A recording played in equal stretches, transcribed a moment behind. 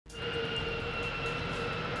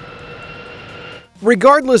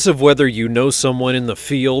Regardless of whether you know someone in the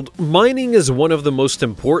field, mining is one of the most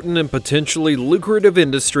important and potentially lucrative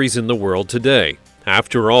industries in the world today.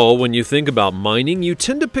 After all, when you think about mining, you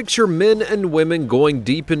tend to picture men and women going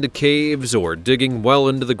deep into caves or digging well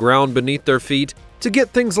into the ground beneath their feet to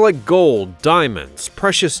get things like gold, diamonds,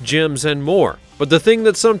 precious gems, and more. But the thing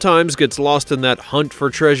that sometimes gets lost in that hunt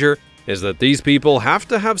for treasure is that these people have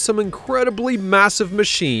to have some incredibly massive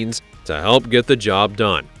machines to help get the job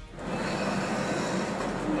done.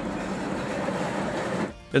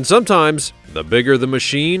 And sometimes, the bigger the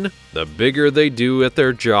machine, the bigger they do at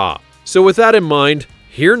their job. So with that in mind,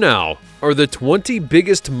 here now are the 20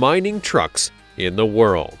 biggest mining trucks in the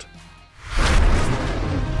world.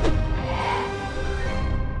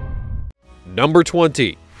 Number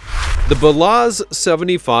 20. The Belaz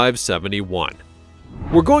 7571.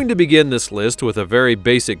 We're going to begin this list with a very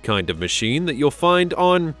basic kind of machine that you'll find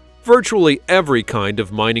on virtually every kind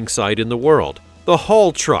of mining site in the world, the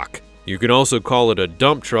haul truck. You can also call it a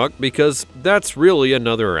dump truck because that's really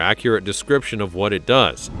another accurate description of what it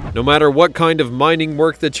does. No matter what kind of mining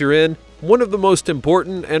work that you're in, one of the most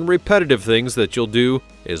important and repetitive things that you'll do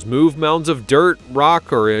is move mounds of dirt,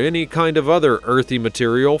 rock, or any kind of other earthy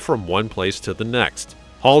material from one place to the next.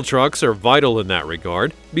 Haul trucks are vital in that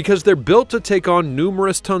regard because they're built to take on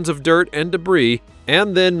numerous tons of dirt and debris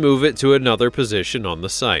and then move it to another position on the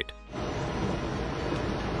site.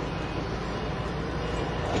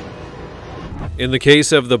 In the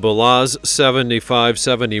case of the Belaz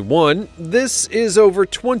 7571, this is over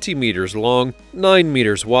 20 meters long, 9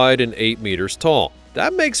 meters wide, and 8 meters tall.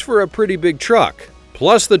 That makes for a pretty big truck.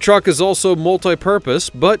 Plus, the truck is also multi-purpose,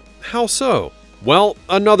 but how so? Well,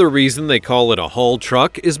 another reason they call it a haul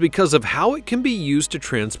truck is because of how it can be used to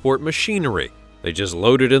transport machinery. They just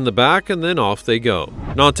load it in the back and then off they go.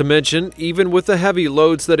 Not to mention, even with the heavy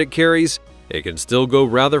loads that it carries, it can still go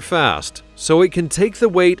rather fast, so it can take the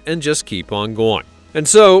weight and just keep on going. And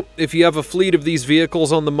so, if you have a fleet of these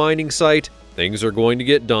vehicles on the mining site, things are going to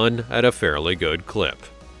get done at a fairly good clip.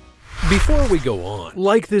 Before we go on,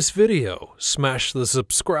 like this video, smash the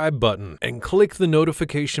subscribe button, and click the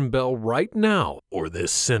notification bell right now, or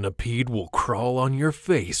this centipede will crawl on your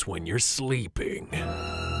face when you're sleeping.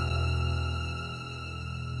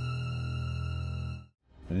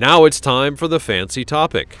 Now it's time for the fancy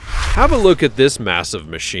topic. Have a look at this massive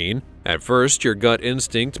machine. At first, your gut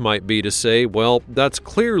instinct might be to say, well, that's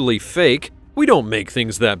clearly fake. We don't make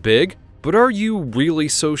things that big. But are you really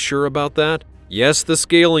so sure about that? Yes, the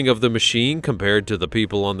scaling of the machine compared to the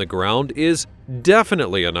people on the ground is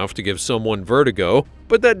definitely enough to give someone vertigo,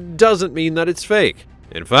 but that doesn't mean that it's fake.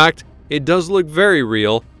 In fact, it does look very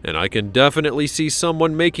real, and I can definitely see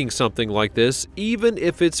someone making something like this, even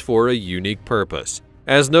if it's for a unique purpose.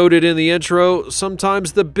 As noted in the intro,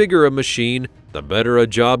 sometimes the bigger a machine, the better a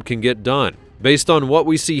job can get done. Based on what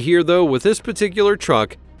we see here though, with this particular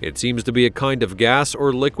truck, it seems to be a kind of gas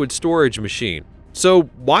or liquid storage machine. So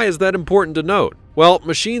why is that important to note? Well,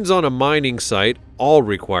 machines on a mining site all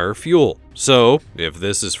require fuel. So if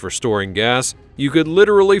this is for storing gas, you could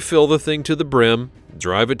literally fill the thing to the brim,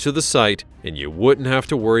 drive it to the site, and you wouldn't have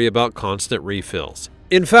to worry about constant refills.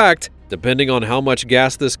 In fact, depending on how much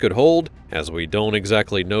gas this could hold, as we don't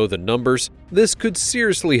exactly know the numbers, this could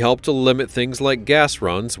seriously help to limit things like gas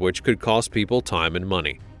runs, which could cost people time and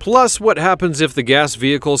money. Plus, what happens if the gas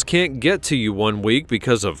vehicles can't get to you one week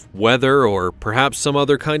because of weather or perhaps some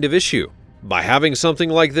other kind of issue? By having something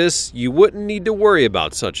like this, you wouldn't need to worry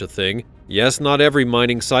about such a thing. Yes, not every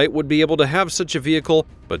mining site would be able to have such a vehicle,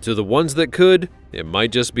 but to the ones that could, it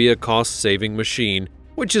might just be a cost-saving machine,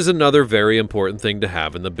 which is another very important thing to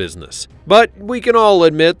have in the business. But we can all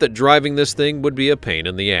admit that driving this thing would be a pain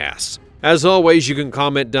in the ass. As always, you can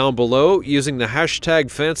comment down below using the hashtag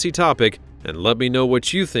 #FancyTopic and let me know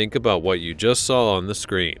what you think about what you just saw on the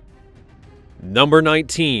screen. Number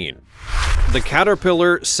 19. The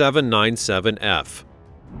Caterpillar 797F.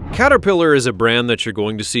 Caterpillar is a brand that you're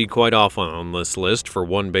going to see quite often on this list for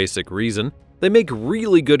one basic reason. They make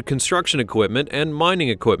really good construction equipment and mining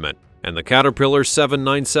equipment, and the Caterpillar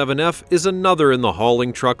 797F is another in the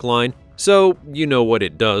hauling truck line, so you know what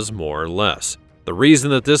it does more or less. The reason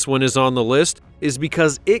that this one is on the list is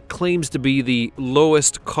because it claims to be the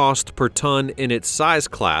lowest cost per ton in its size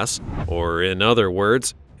class, or in other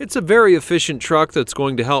words, it's a very efficient truck that's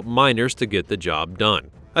going to help miners to get the job done.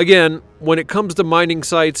 Again, when it comes to mining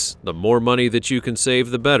sites, the more money that you can save,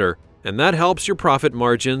 the better, and that helps your profit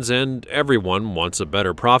margins, and everyone wants a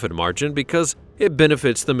better profit margin because it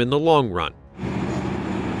benefits them in the long run.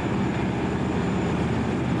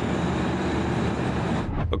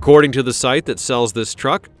 According to the site that sells this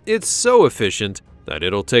truck, it's so efficient that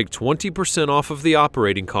it'll take 20% off of the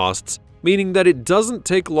operating costs, meaning that it doesn't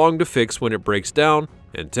take long to fix when it breaks down,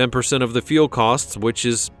 and 10% of the fuel costs, which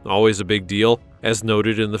is always a big deal, as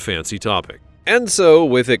noted in the fancy topic. And so,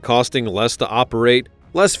 with it costing less to operate,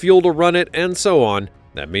 less fuel to run it, and so on,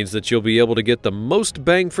 that means that you'll be able to get the most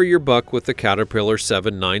bang for your buck with the Caterpillar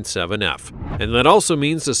 797F. And that also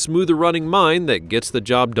means a smoother running mine that gets the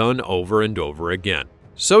job done over and over again.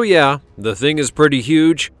 So yeah, the thing is pretty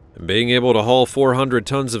huge, and being able to haul 400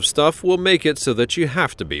 tons of stuff will make it so that you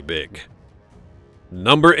have to be big.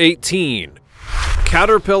 Number 18.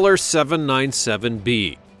 Caterpillar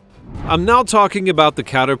 797B. I'm now talking about the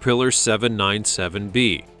Caterpillar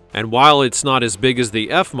 797B. And while it's not as big as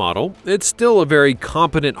the F model, it's still a very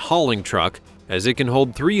competent hauling truck, as it can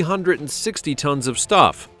hold 360 tons of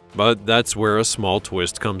stuff. But that's where a small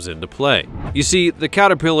twist comes into play. You see, the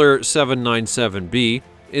Caterpillar 797B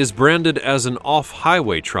is branded as an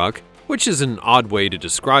off-highway truck, which is an odd way to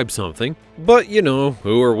describe something, but you know,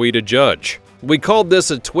 who are we to judge? We called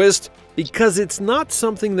this a twist because it's not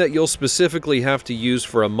something that you'll specifically have to use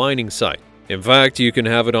for a mining site. In fact, you can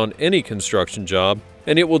have it on any construction job,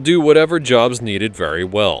 and it will do whatever job's needed very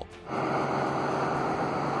well.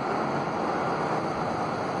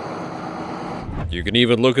 You can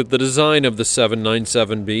even look at the design of the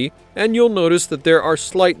 797B, and you'll notice that there are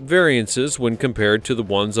slight variances when compared to the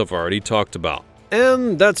ones I've already talked about.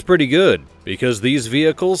 And that's pretty good, because these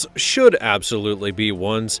vehicles should absolutely be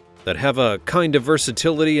ones that have a kind of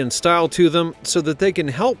versatility and style to them so that they can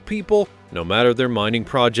help people no matter their mining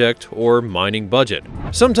project or mining budget.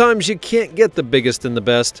 Sometimes you can't get the biggest and the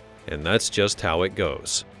best, and that's just how it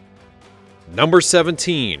goes. Number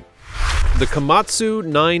 17. The Komatsu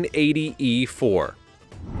 980E4.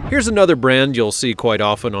 Here's another brand you'll see quite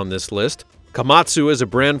often on this list. Komatsu is a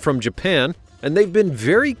brand from Japan, and they've been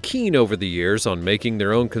very keen over the years on making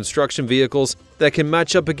their own construction vehicles that can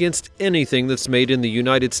match up against anything that's made in the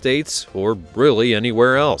United States or really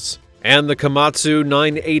anywhere else. And the Komatsu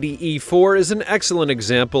 980E4 is an excellent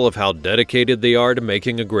example of how dedicated they are to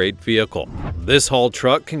making a great vehicle. This haul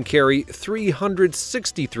truck can carry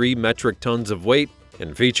 363 metric tons of weight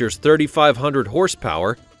and features 3,500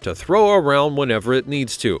 horsepower to throw around whenever it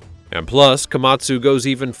needs to. And plus, Komatsu goes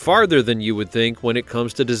even farther than you would think when it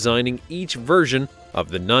comes to designing each version of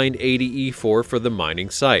the 980E4 for the mining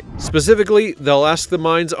site. Specifically, they'll ask the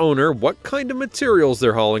mine's owner what kind of materials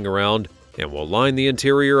they're hauling around, and will line the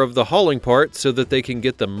interior of the hauling part so that they can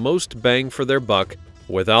get the most bang for their buck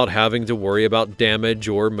without having to worry about damage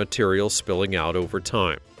or material spilling out over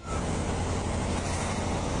time.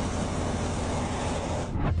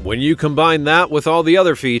 When you combine that with all the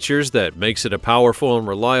other features that makes it a powerful and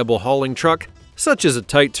reliable hauling truck, such as a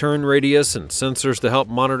tight turn radius and sensors to help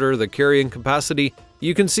monitor the carrying capacity,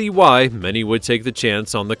 you can see why many would take the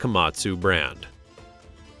chance on the Komatsu brand.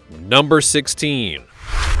 Number 16.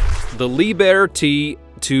 The Liebherr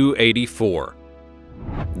T284.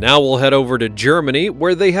 Now we'll head over to Germany,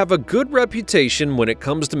 where they have a good reputation when it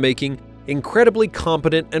comes to making incredibly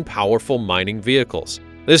competent and powerful mining vehicles.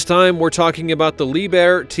 This time we're talking about the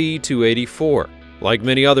Liebherr T284. Like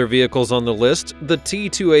many other vehicles on the list, the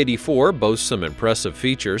T284 boasts some impressive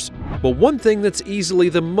features, but one thing that's easily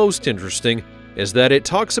the most interesting is that it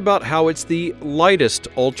talks about how it's the lightest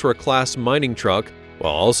ultra-class mining truck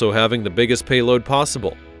while also having the biggest payload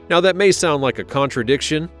possible. Now that may sound like a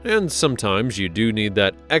contradiction, and sometimes you do need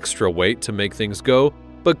that extra weight to make things go,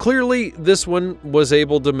 but clearly this one was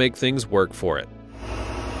able to make things work for it.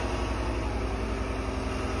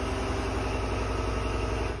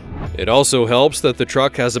 It also helps that the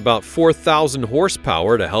truck has about 4,000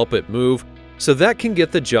 horsepower to help it move, so that can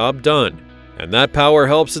get the job done. And that power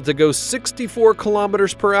helps it to go 64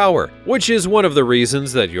 kilometers per hour, which is one of the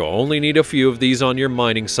reasons that you'll only need a few of these on your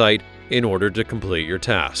mining site in order to complete your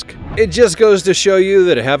task. It just goes to show you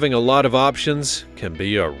that having a lot of options can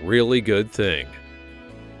be a really good thing.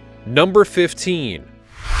 Number 15.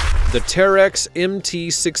 The Terex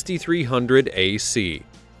MT6300AC.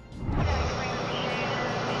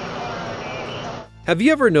 Have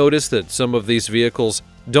you ever noticed that some of these vehicles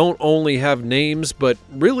don't only have names, but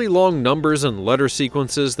really long numbers and letter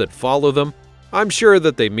sequences that follow them? I'm sure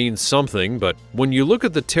that they mean something, but when you look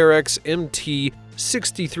at the Terex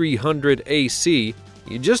MT6300AC,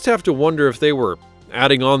 you just have to wonder if they were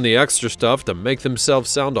adding on the extra stuff to make themselves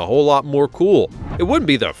sound a whole lot more cool. It wouldn't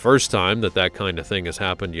be the first time that that kind of thing has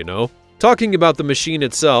happened, you know. Talking about the machine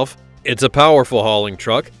itself, it's a powerful hauling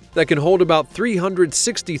truck that can hold about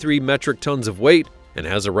 363 metric tons of weight and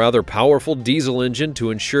has a rather powerful diesel engine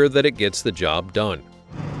to ensure that it gets the job done.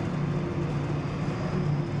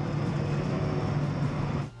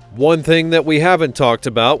 One thing that we haven't talked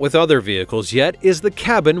about with other vehicles yet is the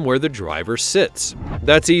cabin where the driver sits.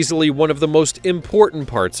 That's easily one of the most important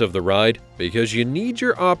parts of the ride because you need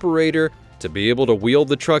your operator to be able to wheel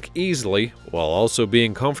the truck easily while also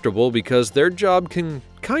being comfortable because their job can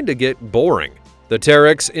kinda get boring. The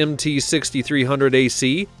Terex MT6300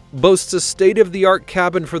 AC boasts a state-of-the-art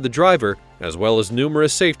cabin for the driver as well as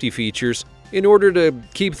numerous safety features in order to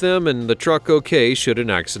keep them and the truck okay should an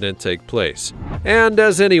accident take place. And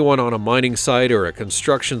as anyone on a mining site or a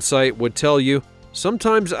construction site would tell you,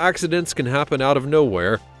 sometimes accidents can happen out of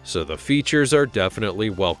nowhere, so the features are definitely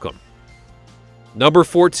welcome. Number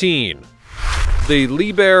 14. The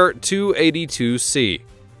Liebherr 282C.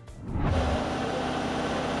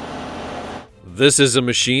 This is a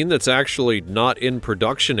machine that's actually not in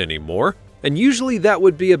production anymore, and usually that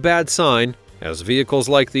would be a bad sign, as vehicles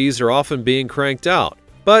like these are often being cranked out,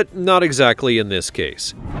 but not exactly in this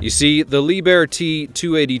case. You see, the Liebherr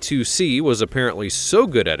T282C was apparently so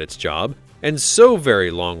good at its job and so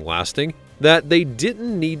very long-lasting that they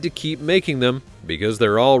didn't need to keep making them because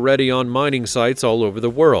they're already on mining sites all over the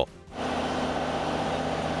world.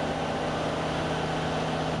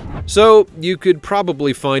 So you could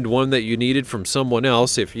probably find one that you needed from someone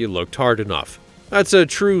else if you looked hard enough. That's a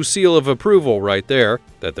true seal of approval right there,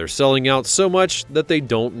 that they're selling out so much that they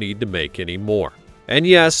don't need to make any more. And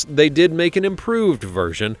yes, they did make an improved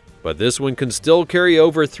version, but this one can still carry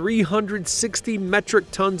over 360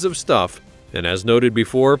 metric tons of stuff, and as noted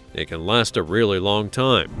before, it can last a really long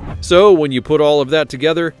time. So when you put all of that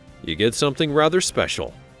together, you get something rather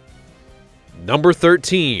special. Number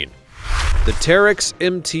 13. The Terex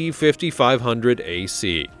MT5500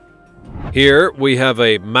 AC. Here, we have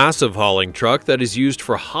a massive hauling truck that is used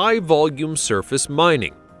for high-volume surface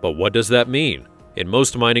mining. But what does that mean? In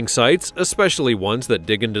most mining sites, especially ones that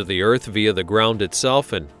dig into the earth via the ground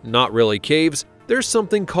itself and not really caves, there's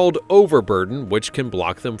something called overburden which can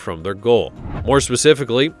block them from their goal. More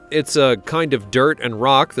specifically, it's a kind of dirt and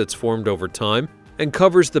rock that's formed over time and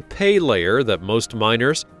covers the pay layer that most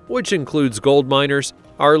miners, which includes gold miners,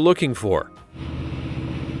 are looking for.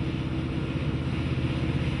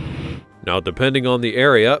 Now, depending on the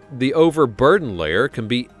area, the overburden layer can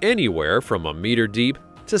be anywhere from a meter deep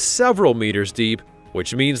to several meters deep,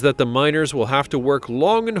 which means that the miners will have to work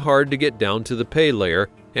long and hard to get down to the pay layer,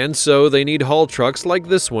 and so they need haul trucks like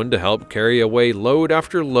this one to help carry away load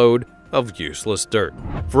after load of useless dirt.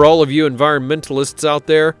 For all of you environmentalists out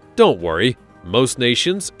there, don't worry. Most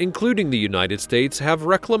nations, including the United States, have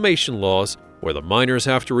reclamation laws where the miners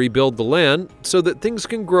have to rebuild the land so that things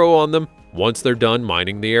can grow on them once they're done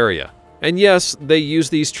mining the area. And yes, they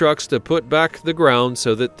use these trucks to put back the ground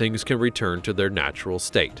so that things can return to their natural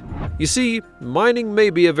state. You see, mining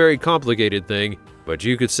may be a very complicated thing, but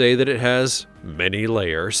you could say that it has many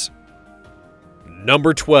layers.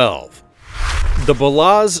 Number 12. The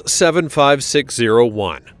Balaz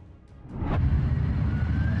 75601.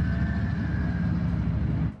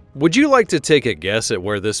 Would you like to take a guess at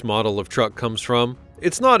where this model of truck comes from?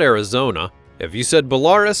 It's not Arizona. If you said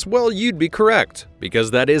Belarus, well, you'd be correct,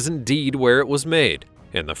 because that is indeed where it was made.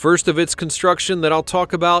 And the first of its construction that I'll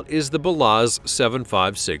talk about is the Balaz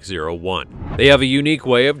 75601. They have a unique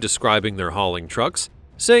way of describing their hauling trucks,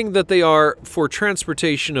 saying that they are for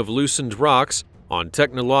transportation of loosened rocks on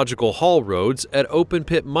technological haul roads at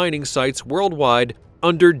open-pit mining sites worldwide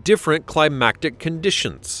under different climatic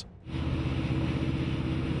conditions.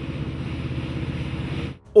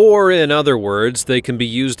 Or in other words, they can be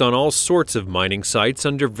used on all sorts of mining sites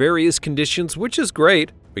under various conditions, which is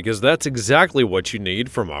great, because that's exactly what you need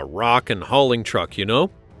from a rock and hauling truck, you know?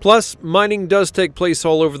 Plus, mining does take place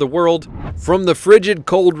all over the world, from the frigid,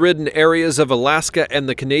 cold-ridden areas of Alaska and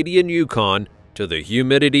the Canadian Yukon, to the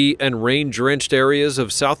humidity and rain-drenched areas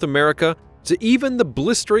of South America, to even the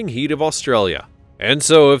blistering heat of Australia. And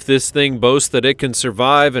so if this thing boasts that it can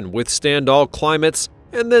survive and withstand all climates,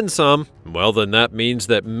 and then some, well then that means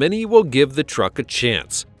that many will give the truck a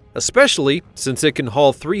chance. Especially since it can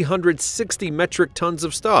haul 360 metric tons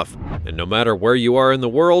of stuff. And no matter where you are in the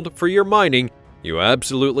world, for your mining, you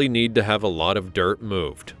absolutely need to have a lot of dirt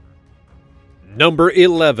moved. Number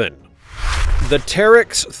 11. The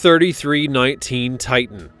Terex 3319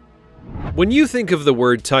 Titan. When you think of the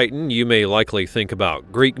word Titan, you may likely think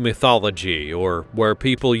about Greek mythology, or where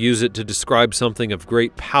people use it to describe something of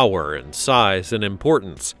great power and size and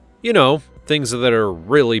importance. You know, things that are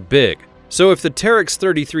really big. So if the Terex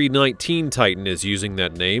 3319 Titan is using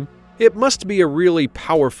that name, it must be a really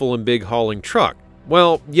powerful and big hauling truck.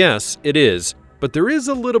 Well, yes, it is, but there is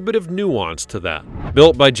a little bit of nuance to that.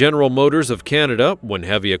 Built by General Motors of Canada when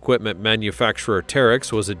heavy equipment manufacturer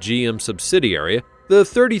Terex was a GM subsidiary, The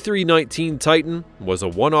 3319 Titan was a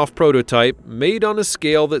one-off prototype made on a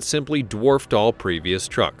scale that simply dwarfed all previous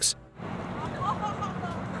trucks.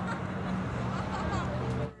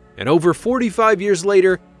 And over 45 years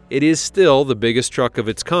later, it is still the biggest truck of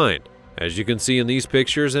its kind. As you can see in these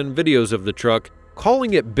pictures and videos of the truck,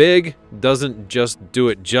 calling it big doesn't just do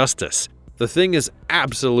it justice. The thing is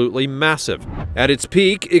absolutely massive. At its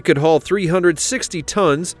peak, it could haul 360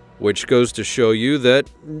 tons, which goes to show you that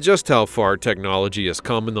just how far technology has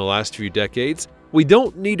come in the last few decades. We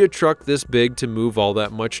don't need a truck this big to move all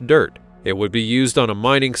that much dirt. It would be used on a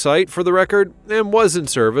mining site, for the record, and was in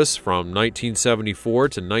service from 1974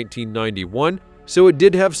 to 1991, so it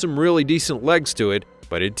did have some really decent legs to it,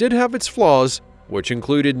 but it did have its flaws, which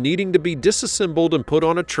included needing to be disassembled and put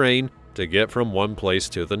on a train to get from one place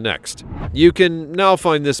to the next. You can now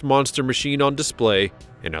find this monster machine on display,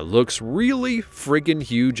 and it looks really friggin'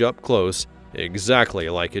 huge up close, exactly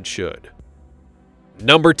like it should.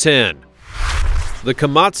 Number 10. The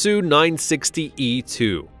Komatsu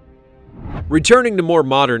 960E2. Returning to more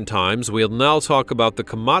modern times, we'll now talk about the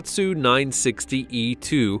Komatsu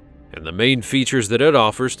 960E2 and the main features that it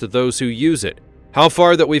offers to those who use it. How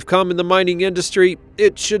far that we've come in the mining industry,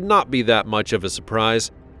 it should not be that much of a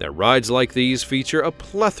surprise that rides like these feature a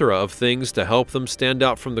plethora of things to help them stand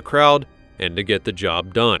out from the crowd and to get the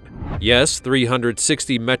job done. Yes,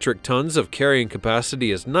 360 metric tons of carrying capacity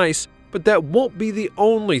is nice, but that won't be the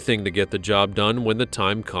only thing to get the job done when the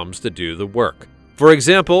time comes to do the work. For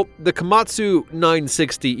example, the Komatsu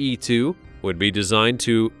 960E2 would be designed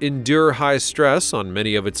to endure high stress on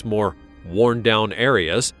many of its more worn-down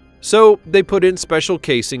areas, so they put in special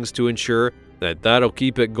casings to ensure that that'll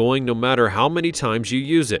keep it going no matter how many times you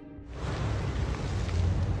use it.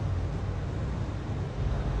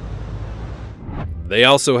 They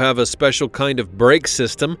also have a special kind of brake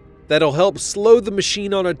system that'll help slow the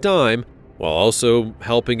machine on a dime while also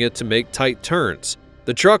helping it to make tight turns.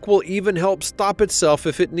 The truck will even help stop itself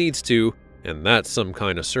if it needs to, and that's some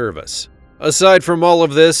kind of service. Aside from all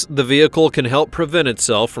of this, the vehicle can help prevent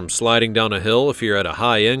itself from sliding down a hill if you're at a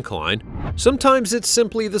high incline. Sometimes it's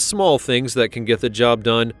simply the small things that can get the job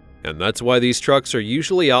done, and that's why these trucks are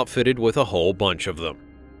usually outfitted with a whole bunch of them.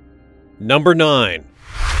 Number 9.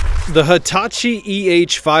 The Hitachi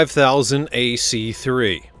EH5000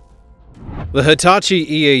 AC3. The Hitachi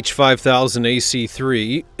EH5000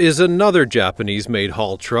 AC3 is another Japanese-made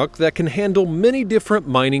haul truck that can handle many different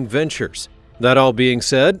mining ventures. That all being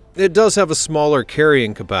said, it does have a smaller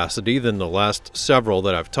carrying capacity than the last several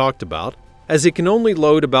that I've talked about, as it can only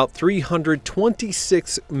load about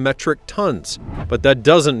 326 metric tons. But that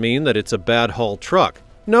doesn't mean that it's a bad haul truck.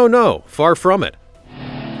 No, far from it.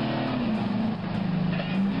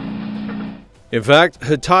 In fact,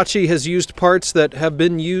 Hitachi has used parts that have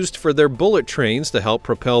been used for their bullet trains to help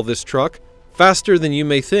propel this truck faster than you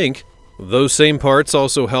may think. Those same parts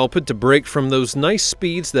also help it to break from those nice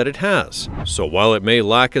speeds that it has. So while it may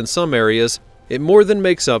lack in some areas, it more than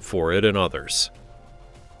makes up for it in others.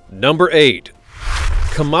 Number 8.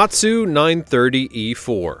 Komatsu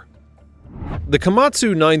 930E4. The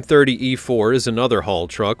Komatsu 930E4 is another haul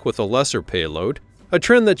truck with a lesser payload, a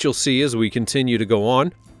trend that you'll see as we continue to go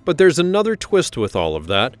on. But there's another twist with all of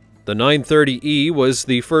that. The 930E was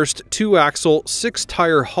the first 2-axle,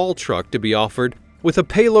 6-tire haul truck to be offered with a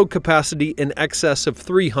payload capacity in excess of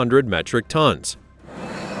 300 metric tons.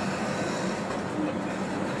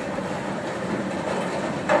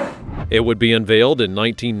 It would be unveiled in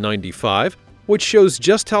 1995, which shows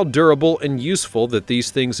just how durable and useful that these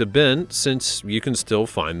things have been since you can still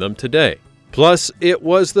find them today. Plus, it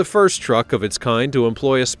was the first truck of its kind to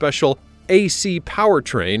employ a special AC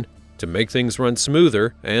powertrain to make things run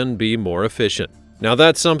smoother and be more efficient. Now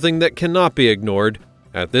that's something that cannot be ignored.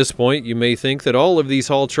 At this point, you may think that all of these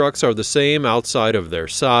haul trucks are the same outside of their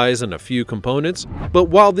size and a few components, but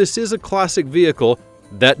while this is a classic vehicle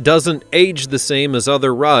that doesn't age the same as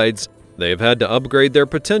other rides, they've had to upgrade their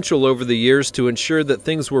potential over the years to ensure that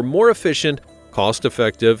things were more efficient,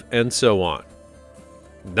 cost-effective, and so on.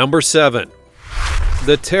 Number 7.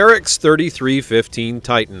 The Terex 3315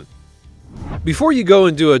 Titan. Before you go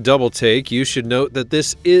and do a double take, you should note that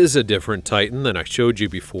this is a different Titan than I showed you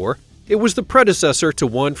before. It was the predecessor to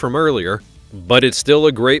one from earlier, but it's still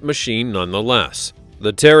a great machine nonetheless.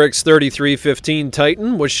 The Terex 3315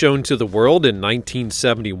 Titan was shown to the world in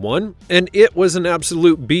 1971, and it was an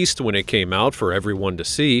absolute beast when it came out for everyone to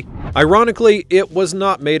see. Ironically, it was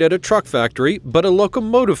not made at a truck factory, but a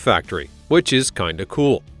locomotive factory, which is kinda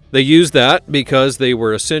cool. They used that because they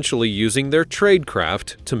were essentially using their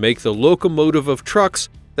tradecraft to make the locomotive of trucks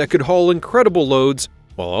that could haul incredible loads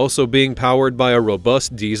while also being powered by a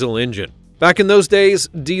robust diesel engine. Back in those days,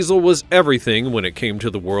 diesel was everything when it came to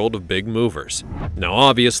the world of big movers. Now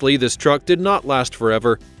obviously, this truck did not last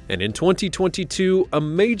forever, and in 2022, a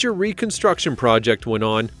major reconstruction project went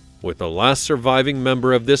on with the last surviving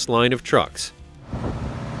member of this line of trucks.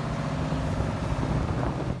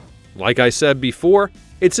 Like I said before,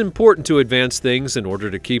 it's important to advance things in order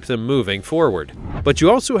to keep them moving forward, but you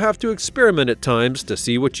also have to experiment at times to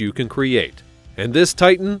see what you can create. And this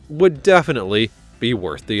Titan would definitely be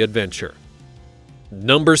worth the adventure.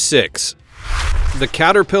 Number 6. The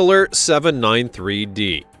Caterpillar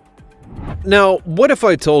 793D. Now, what if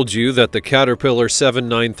I told you that the Caterpillar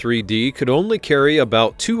 793D could only carry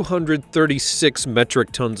about 236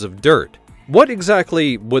 metric tons of dirt? What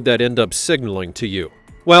exactly would that end up signaling to you?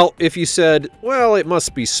 Well, if you said, well, it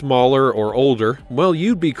must be smaller or older, well,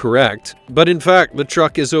 you'd be correct. But in fact, the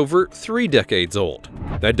truck is over 3 decades old.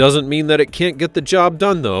 That doesn't mean that it can't get the job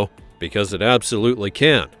done, though, because it absolutely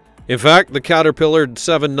can. In fact, the Caterpillar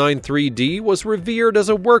 793D was revered as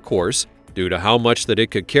a workhorse due to how much that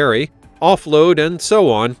it could carry, offload, and so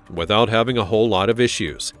on without having a whole lot of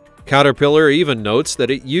issues. Caterpillar even notes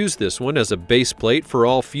that it used this one as a base plate for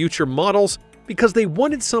all future models because they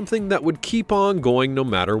wanted something that would keep on going no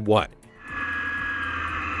matter what.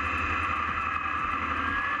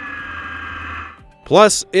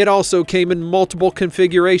 Plus, it also came in multiple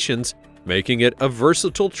configurations, making it a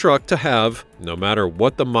versatile truck to have no matter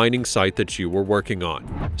what the mining site that you were working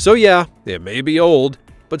on. So yeah, it may be old,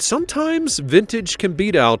 but sometimes vintage can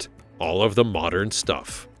beat out all of the modern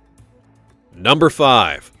stuff. Number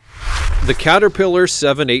 5. The Caterpillar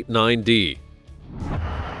 789D.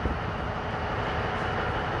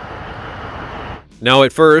 Now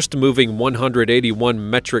at first, moving 181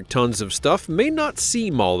 metric tons of stuff may not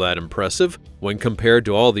seem all that impressive when compared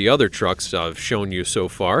to all the other trucks I've shown you so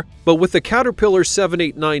far, but with the Caterpillar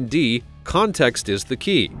 789D, context is the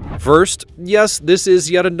key. First, yes, this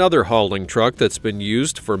is yet another hauling truck that's been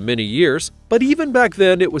used for many years, but even back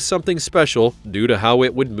then it was something special due to how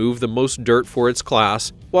it would move the most dirt for its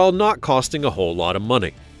class while not costing a whole lot of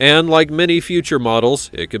money. And like many future models,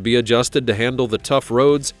 it could be adjusted to handle the tough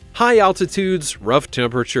roads, high altitudes, rough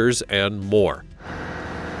temperatures, and more.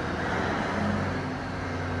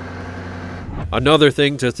 Another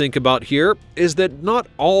thing to think about here is that not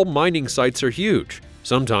all mining sites are huge.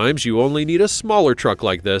 Sometimes you only need a smaller truck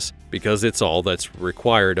like this because it's all that's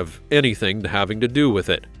required of anything having to do with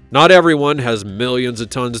it. Not everyone has millions of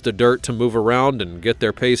tons of dirt to move around and get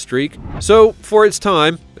their pay streak, so for its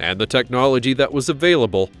time and the technology that was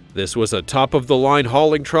available, this was a top-of-the-line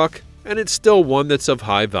hauling truck, and it's still one that's of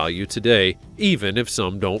high value today, even if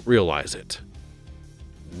some don't realize it.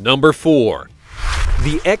 Number 4.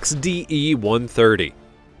 The XDE 130.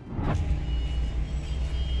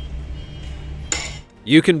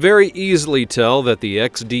 You can very easily tell that the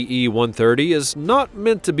XDE 130 is not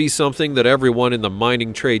meant to be something that everyone in the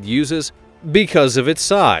mining trade uses because of its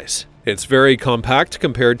size. It's very compact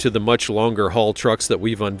compared to the much longer haul trucks that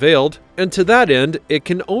we've unveiled, and to that end, it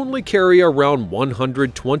can only carry around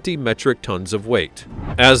 120 metric tons of weight.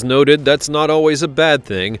 As noted, that's not always a bad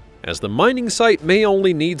thing, as the mining site may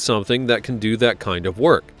only need something that can do that kind of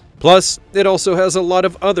work. Plus, it also has a lot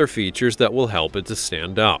of other features that will help it to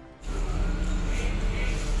stand out.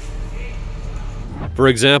 For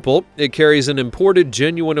example, it carries an imported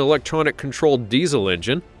genuine electronic controlled diesel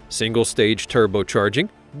engine, single-stage turbocharging,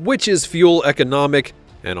 which is fuel economic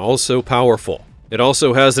and also powerful. It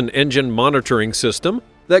also has an engine monitoring system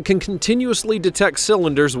that can continuously detect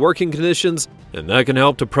cylinders' working conditions, and that can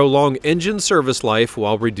help to prolong engine service life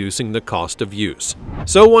while reducing the cost of use.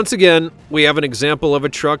 So once again, we have an example of a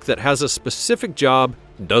truck that has a specific job,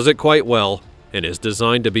 does it quite well, and is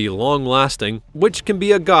designed to be long-lasting, which can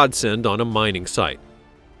be a godsend on a mining site.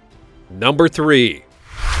 Number 3.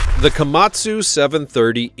 The Komatsu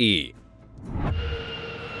 730E.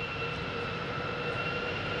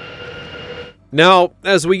 Now,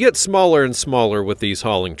 as we get smaller and smaller with these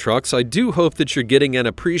hauling trucks, I do hope that you're getting an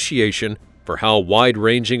appreciation for how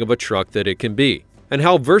wide-ranging of a truck that it can be, and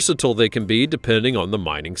how versatile they can be depending on the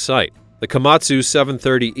mining site. The Komatsu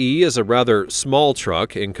 730E is a rather small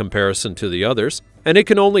truck in comparison to the others, and it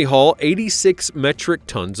can only haul 86 metric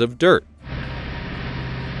tons of dirt.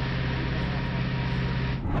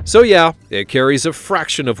 So yeah, it carries a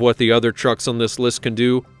fraction of what the other trucks on this list can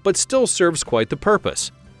do, but still serves quite the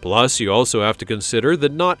purpose. Plus, you also have to consider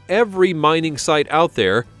that not every mining site out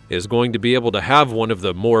there is going to be able to have one of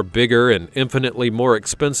the more bigger and infinitely more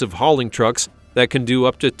expensive hauling trucks that can do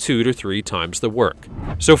up to 2 to 3 times the work.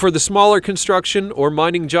 So for the smaller construction or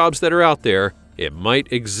mining jobs that are out there, it might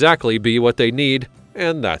exactly be what they need,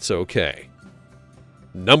 and that's okay.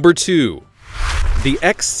 Number 2. the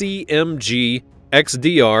XCMG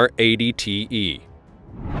XDR 80TE.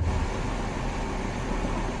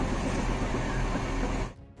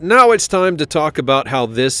 Now it's time to talk about how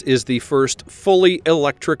this is the first fully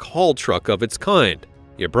electric haul truck of its kind.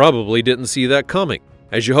 You probably didn't see that coming.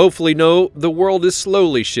 As you hopefully know, the world is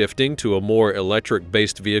slowly shifting to a more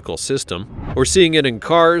electric-based vehicle system. We're seeing it in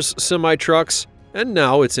cars, semi-trucks, and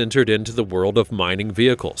now it's entered into the world of mining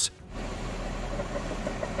vehicles.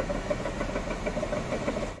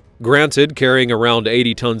 Granted, carrying around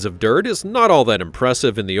 80 tons of dirt is not all that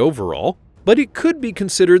impressive in the overall, but it could be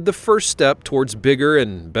considered the first step towards bigger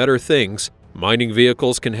and better things. Mining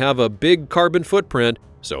vehicles can have a big carbon footprint,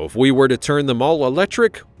 so if we were to turn them all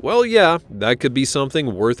electric, well yeah, that could be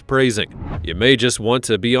something worth praising. You may just want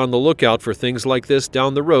to be on the lookout for things like this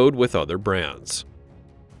down the road with other brands.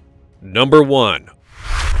 Number 1.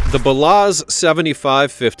 The Balaz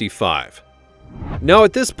 7555. Now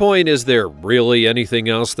at this point, is there really anything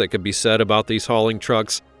else that could be said about these hauling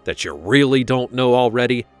trucks that you really don't know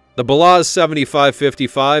already? The Balaz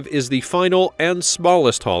 7555 is the final and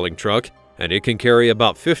smallest hauling truck, and it can carry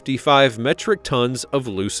about 55 metric tons of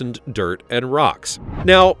loosened dirt and rocks.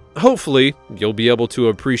 Now, hopefully, you'll be able to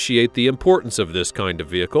appreciate the importance of this kind of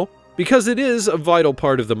vehicle, because it is a vital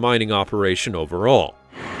part of the mining operation overall.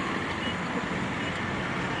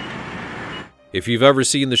 If you've ever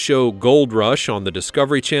seen the show Gold Rush on the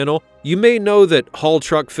Discovery Channel, you may know that haul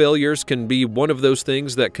truck failures can be one of those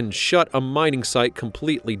things that can shut a mining site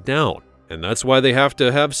completely down, and that's why they have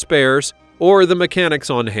to have spares or the mechanics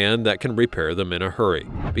on hand that can repair them in a hurry.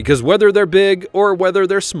 Because whether they're big or whether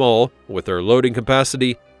they're small, with their loading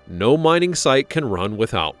capacity, no mining site can run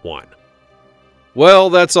without one. Well,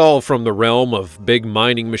 that's all from the realm of big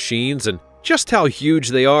mining machines and just how huge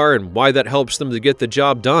they are and why that helps them to get the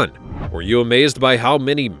job done. Were you amazed by how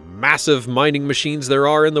many massive mining machines there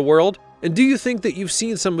are in the world? And do you think that you've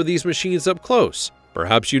seen some of these machines up close?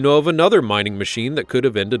 Perhaps you know of another mining machine that could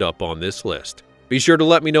have ended up on this list. Be sure to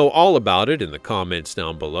let me know all about it in the comments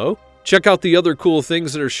down below. Check out the other cool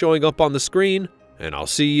things that are showing up on the screen, and I'll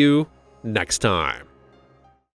see you next time.